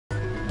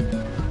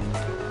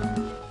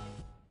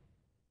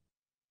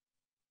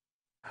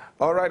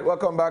All right,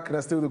 welcome back.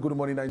 That's still the Good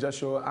Morning Naija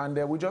show.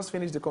 And we just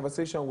finished the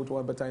conversation with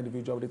one better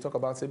individual. They talk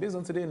about, say, based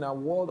on today, now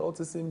World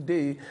Autism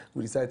Day,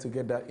 we decided to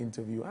get that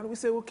interview. And we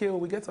say, okay,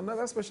 well, we get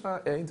another special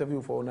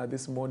interview for Ona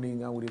this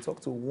morning. And we talk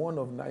to one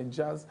of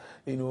Naija's,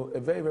 a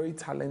very, very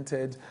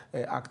talented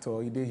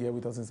actor. He did here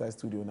with us inside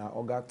studio now.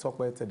 Oga Tope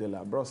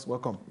Tedela. Bros,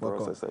 welcome.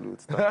 Bros, I salute.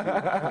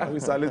 Thank you. We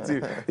salute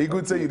you. He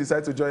could say you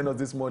decided to join us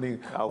this morning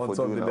on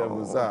Top the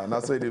Levels.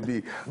 That's where they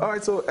be. All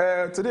right, so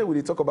today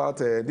we talk about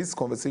this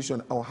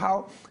conversation on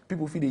how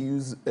people feel they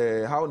use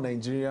how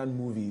Nigerian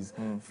movies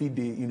feel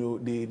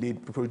they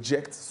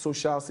project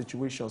social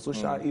situations,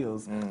 social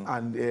ills,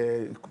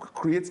 and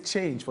create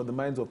change for the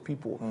minds of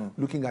people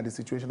looking at the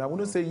situation. I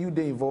want to say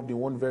they involved in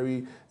one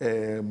very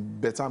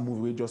better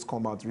movie we just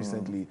come out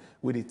recently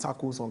where they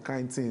tackle some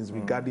kind of things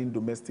regarding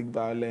domestic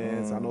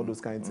violence and all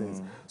those kind of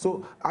things.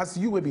 So as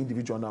you were the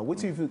individual now, what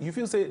do you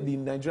feel say the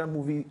Nigerian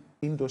movie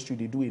industry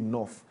they do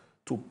enough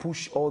to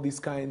push all these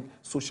kind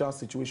social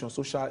situations,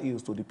 social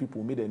ills to the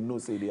people, make them know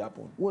say they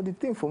happen? Well, the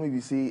thing for me,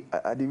 we see,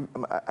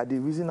 the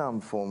reason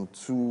I'm from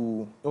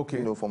two,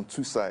 from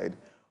two sides.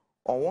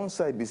 On one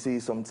side, we say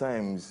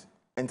sometimes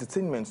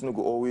entertainment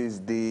go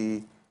always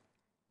the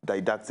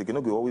didactic.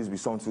 Go always be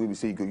something where we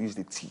say you go use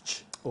the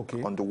teach.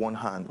 Okay. On the one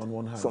hand. On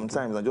one hand.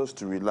 Sometimes not just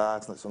to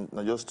relax,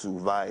 not just to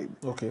vibe.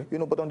 Okay.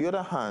 But on the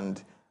other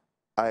hand,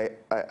 I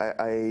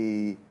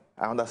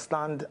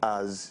understand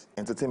as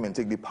entertainment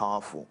take the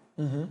powerful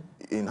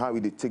in how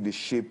they take the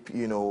shape,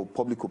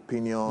 public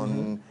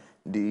opinion,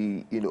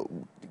 they,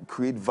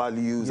 create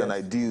values and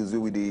ideals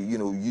where they,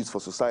 use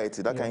for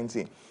society, that kind of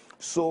thing.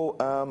 So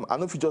I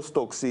know if you just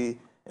talk, say,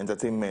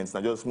 entertainment,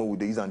 not just more with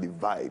the use and the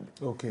vibe.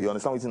 Okay. You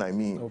understand what I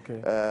mean?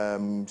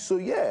 Okay. So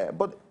yeah,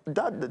 but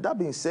that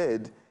being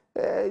said,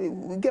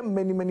 we get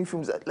many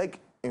films that, like,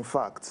 in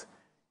fact,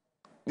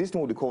 this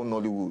thing what they call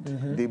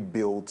Nollywood, they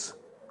built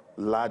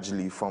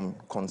largely from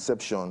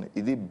conception.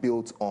 It is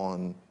built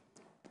on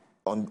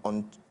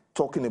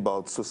talking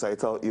about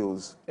societal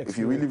ills. If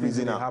you really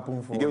reason out,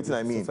 you get what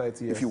I mean?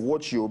 Society, yes. If you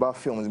watch Yoruba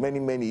films,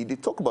 many, they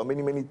talk about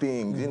many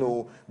things,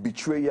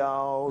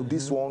 betrayal,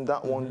 this one,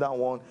 that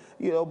one,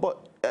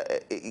 but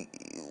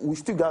we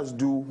still guys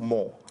do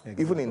more.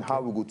 Exactly. Even in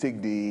how we go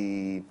take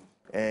they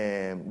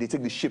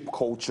take the shape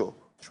culture.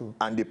 True.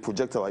 And they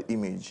project our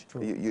image.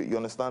 You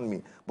understand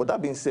me? But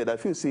that being said, I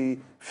feel say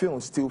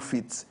film still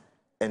fits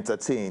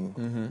entertain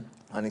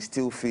and it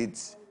still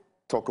fits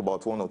talk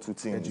about one or two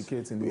things.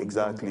 Educating.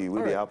 Exactly,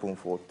 where they happen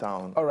for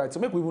town. All right, so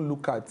maybe we even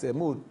look at,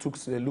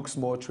 look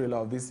small trailer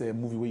of this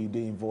movie where you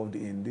did involved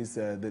in this,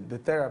 the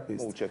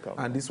Therapist. Oh, check out.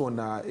 And this one,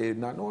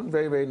 one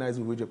very, very nice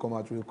movie which come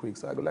out real quick.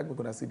 So I would like we're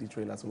going to see the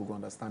trailer so we're going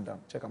to understand them.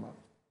 Check them out.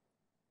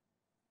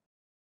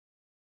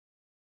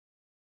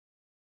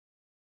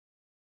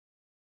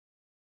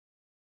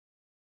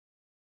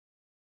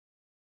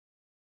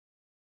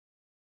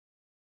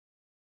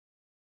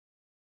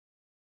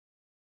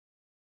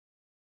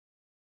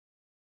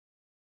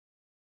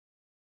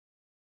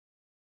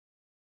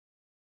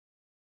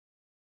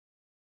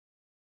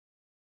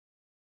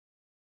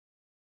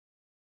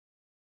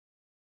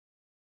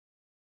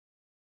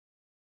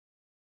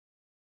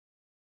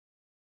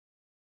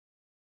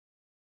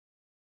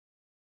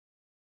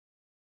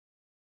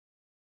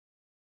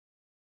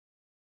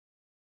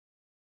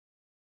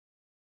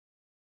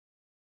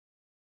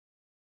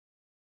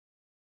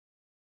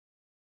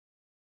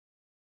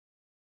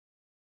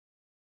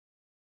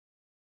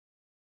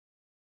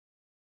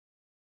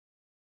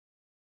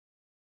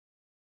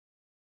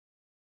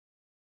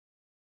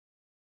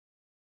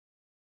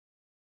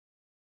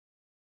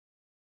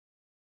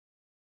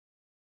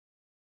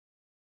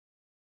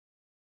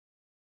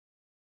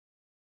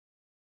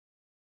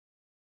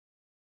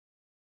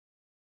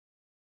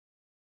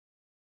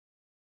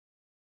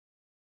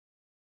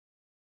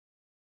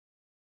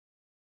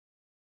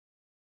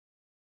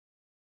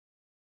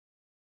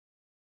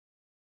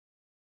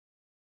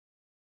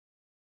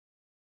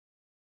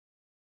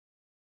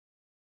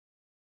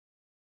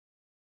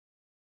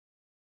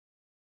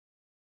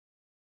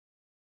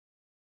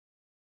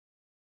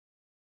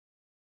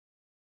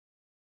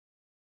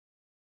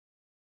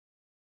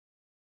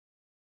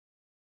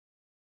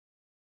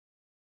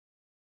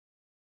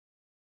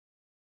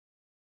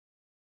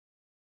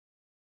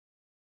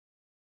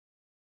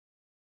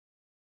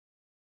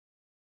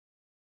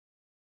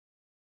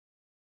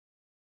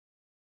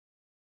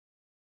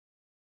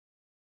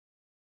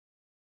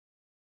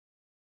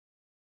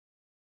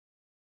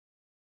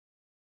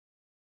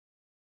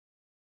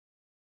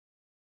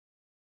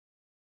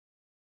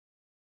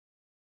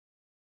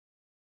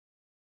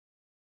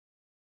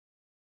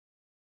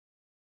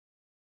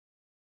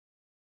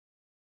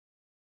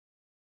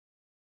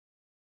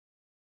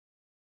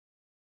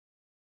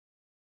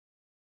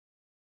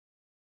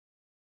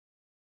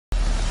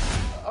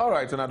 All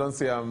right, and I don't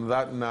say I'm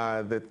that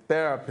the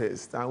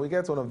therapist, and we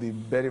get one of the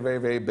very, very,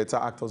 very better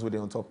actors with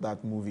on top of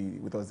that movie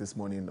with us this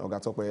morning,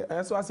 Oga Tope.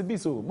 And so as it be,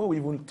 so we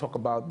even talk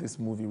about this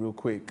movie real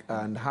quick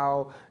and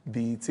how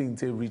the thing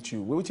to reach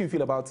you. What do you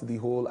feel about the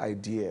whole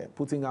idea,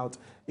 putting out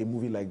a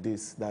movie like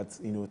this that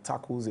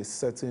tackles a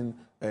certain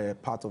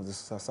part of the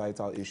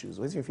societal issues?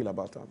 What do you feel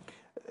about that?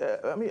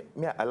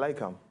 I like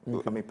him.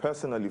 Okay. I mean,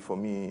 personally, for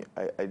me,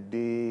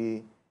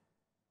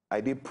 I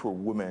did pro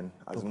women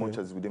as much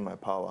as within my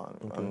power,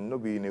 and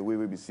not be in a way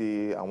where we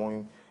say I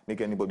won't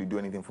make anybody do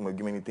anything for me,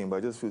 give me anything, but I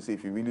just feel say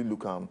if you really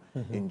look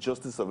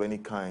injustice of any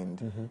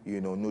kind,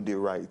 know the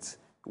right,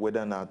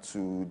 whether not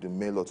to the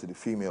male or to the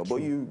female. True.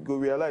 But you go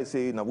realize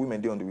say now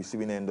women they're on the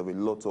receiving end of a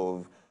lot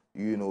of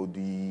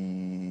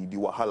the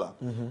wahala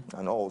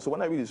and all. So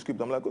when I read the script,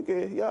 I'm like,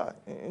 okay, yeah,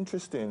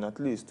 interesting. At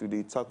least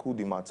they tackle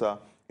the matter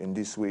in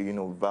this way,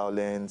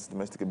 violence,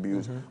 domestic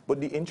abuse.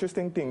 But the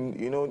interesting thing,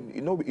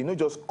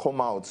 just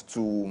come out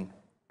to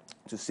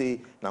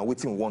say, now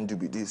waiting one to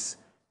be this,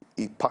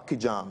 a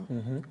package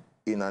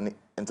in an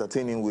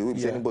entertaining way.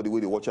 Maybe anybody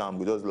where they watch them,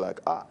 we just like,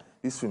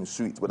 this film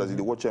sweet. But as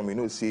they watch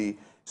them, say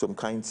some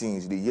kind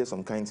things, they hear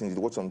some kind things, they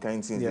watch some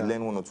kind things, they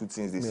learn one or two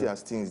things, they see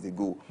as things they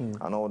go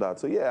and all that.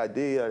 So yeah, I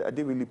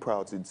did really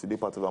proud to be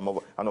part of a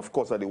movie. And of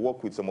course, I did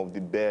work with some of the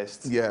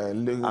best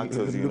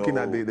actors. Looking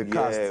at the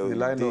cast, the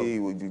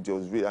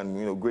lineup,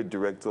 and great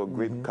director,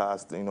 great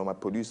cast. My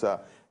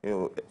producer,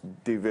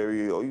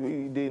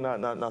 they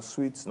not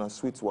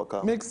sweet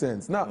worker. Makes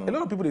sense. Now a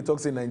lot of people they talk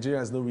say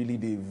Nigerians don't really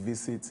they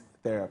visit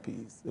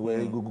therapies where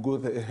you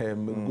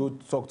go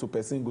talk to a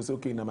person, go say,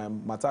 okay, now my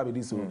matter be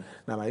this,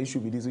 now my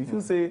issue be this. So if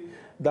you say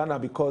that now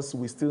because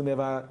we still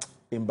never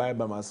imbibe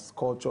them as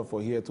culture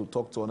for here to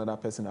talk to another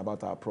person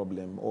about our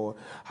problem, or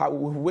how,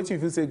 what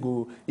if you say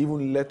go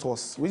even let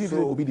us, what if you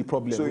will be the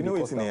problem? So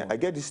I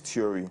get this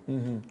theory,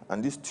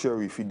 and this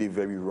theory if they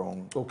very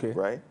wrong,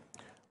 right?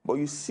 But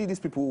you see these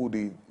people who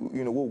they,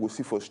 what we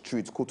see for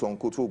streets, quote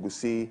unquote, who will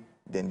say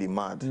then they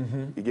mad.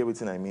 You get what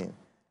I mean?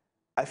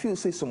 I feel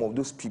say some of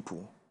those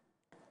people,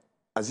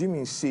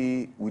 assuming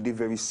say we did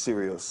very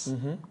serious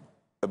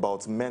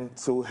about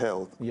mental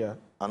health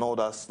and all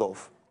that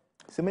stuff.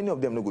 So many of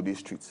them no go day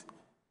streets.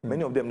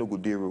 Many of them no go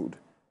day road.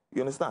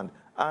 You understand?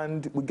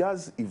 And we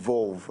guys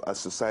evolve as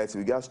society.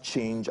 We guys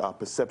change our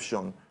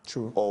perception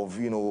of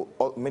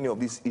many of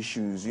these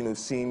issues.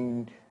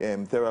 Seeing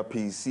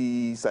therapy,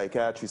 see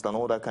psychiatrists and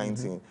all that kind of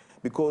thing.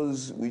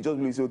 Because we just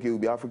really say, okay, we'll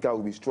be Africa,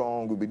 we'll be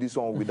strong, we'll be this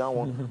one, we'll be that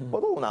one.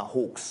 But all na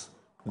hoax.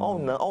 All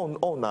na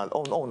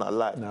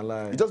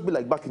lie. It just be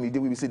like back in the day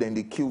we say then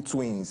they kill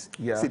twins.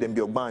 Say them be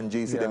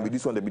Ogbanje, say them be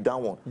this one, they be that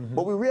one.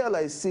 But we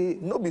realize say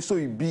no be so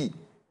it be.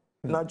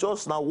 Now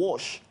just now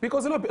wash.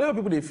 Because a lot of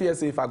people they fear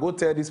say if I go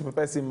tell this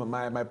person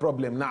my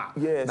problem now.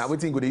 Now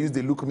waiting go they use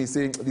they look me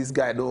say this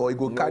guy though or he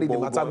go carry the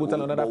matter go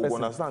tell another person. You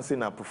understand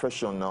saying a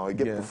profession now. You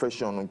get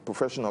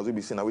professionals will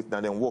be saying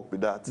now then work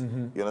with that.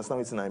 You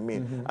understand what I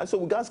mean? And so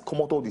we guys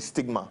come out all the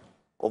stigma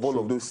of all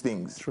of those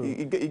things.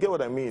 You get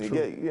what I mean?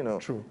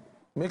 True.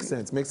 Makes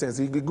sense. It's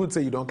good to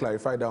say you don't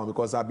clarify that one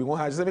because I've been one.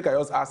 I just think I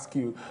just ask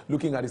you,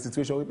 looking at the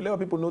situation, a lot of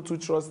people know to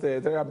trust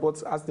the therapy,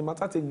 but as the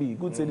matter take be,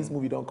 good say this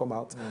movie don't come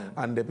out,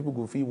 and the people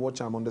go feel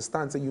watch and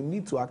understand. So you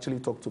need to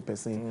actually talk to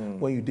person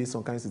when you did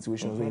some kind of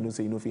situations where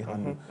you know feel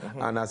handle.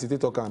 And as you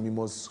talk, you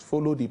must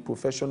follow the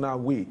professional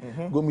way.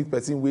 Go meet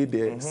person where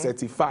they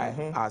certify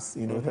as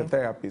the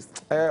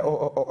therapist.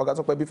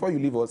 Before you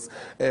leave us,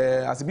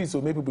 as it be, so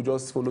many people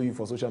just follow you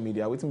for social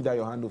media. Wait till me that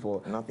your handle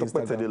for Instagram.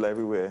 Tope Tedela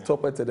everywhere.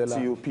 Tope Tedela.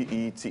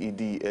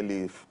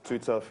 Tedela,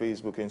 Twitter,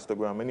 Facebook,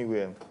 Instagram,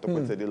 anywhere.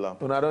 Tope Tedela.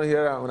 When I don't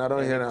hear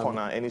him,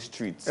 corner, any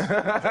streets. Tope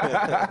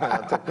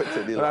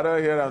Tedela. When I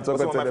don't hear him, Tope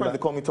Tedela. My friends they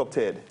call me Top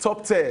Ted.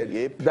 Top Ted.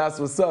 Yep. That's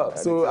what's up.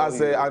 So I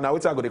say, now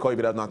which I'm going to call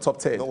you that now? Top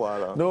Ted. No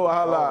wahala. No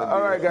wahala.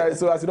 All right, guys.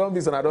 So as you don't be,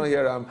 so I don't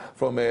hear him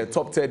from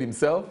Top Ted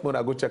himself. When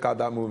I go check out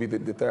that movie,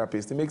 the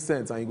Therapist, it makes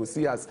sense, and you go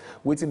see us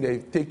waiting there.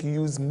 Take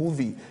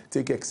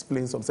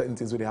explain some certain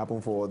things when they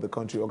happen for the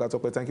country. Oga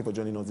Tope, thank you for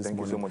joining us this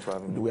morning. Thank you so much for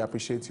having me. We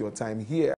appreciate your time here.